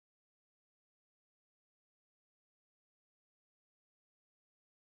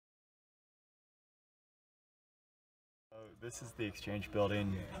This is the Exchange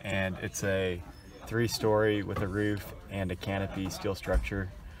building, and it's a 3-story with a roof and a canopy steel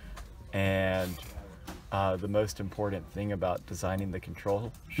structure. And the most important thing about designing the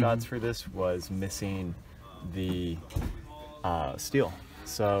control shots for this was missing the steel.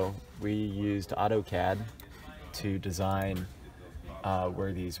 So we used AutoCAD to design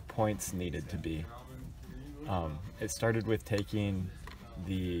where these points needed to be. It started with taking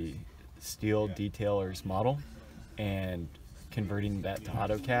the steel detailer's model and converting that to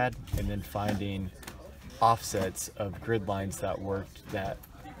AutoCAD, and then finding offsets of grid lines that worked, that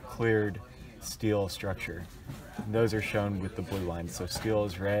cleared steel structure. And those are shown with the blue lines. So steel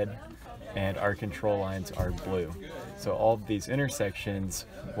is red and our control lines are blue. So all of these intersections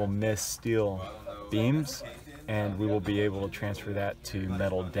will miss steel beams, and we will be able to transfer that to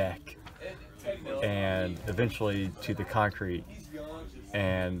metal deck and eventually to the concrete,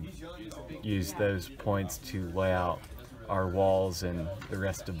 and use those points to lay out our walls and the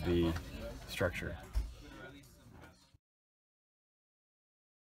rest of the structure.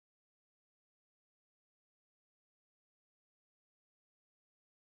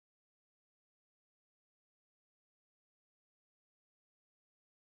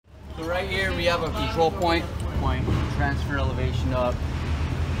 So right here we have a control point, transfer elevation up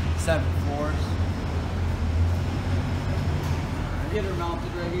 7 floors. Get her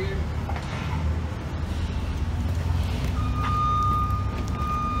mounted right here.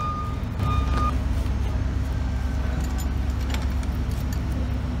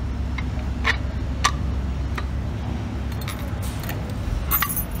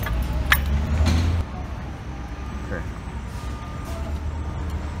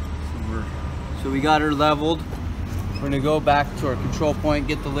 So we got her leveled. We're gonna go back to our control point,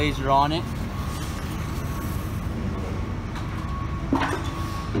 get the laser on it.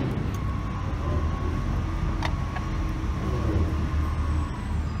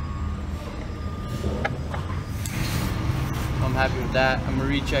 I'm happy with that. I'm gonna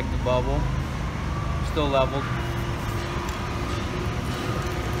recheck the bubble. Still leveled.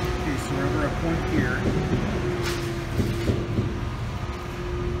 Okay, so we're at a point here.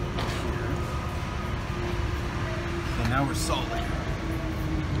 Now we're solid.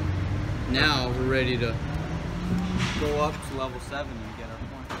 Now we're ready to go up to level 7 and get our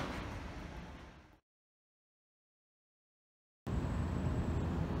point.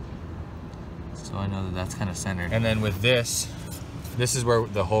 So I know that that's kind of centered. And then with this is where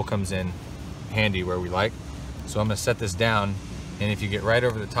the hole comes in handy, where we like. So I'm gonna set this down, and if you get right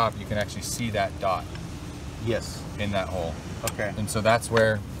over the top, you can actually see that dot. Yes. In that hole. Okay. And so that's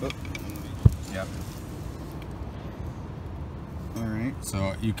where, yep. All right.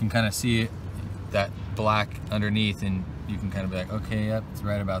 So you can kind of see it, that black underneath, and you can kind of be like, okay, yep, it's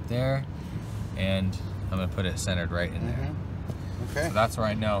right about there. And I'm gonna put it centered right in there. Okay. So that's where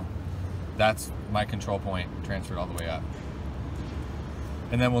I know that's my control point transferred all the way up.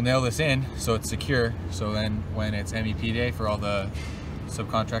 And then we'll nail this in so it's secure. So then when it's MEP day for all the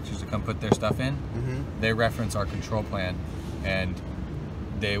subcontractors to come put their stuff in, they reference our control plan, and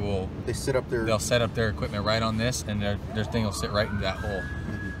they'll set up their equipment right on this, and their thing will sit right into that hole,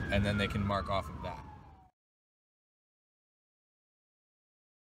 and then they can mark off of that.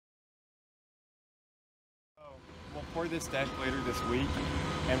 We'll pour this deck later this week,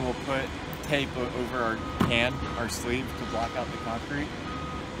 and we'll put tape over our sleeve to block out the concrete.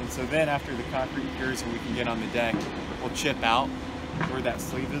 And so then after the concrete cures and we can get on the deck, we'll chip out where that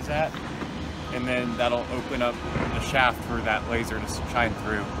sleeve is at, and then that'll open up the shaft for that laser to shine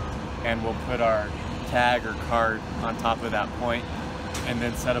through. And we'll put our tag or card on top of that point, and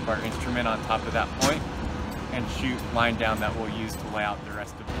then set up our instrument on top of that point and shoot line down that we'll use to lay out the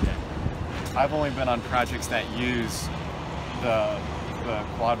rest of the deck. I've only been on projects that use the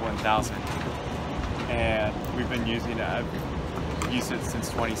Quad1000, and we've been using it. I've used it since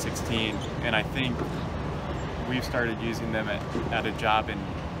 2016, and I think we've started using them at a job in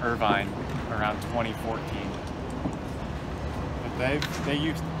Irvine around 2014. But they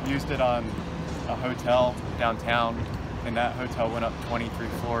used it on a hotel downtown, and that hotel went up 23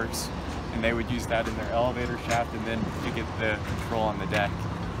 floors, and they would use that in their elevator shaft, and then to get the control on the deck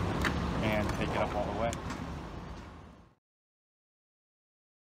and take it up all the way.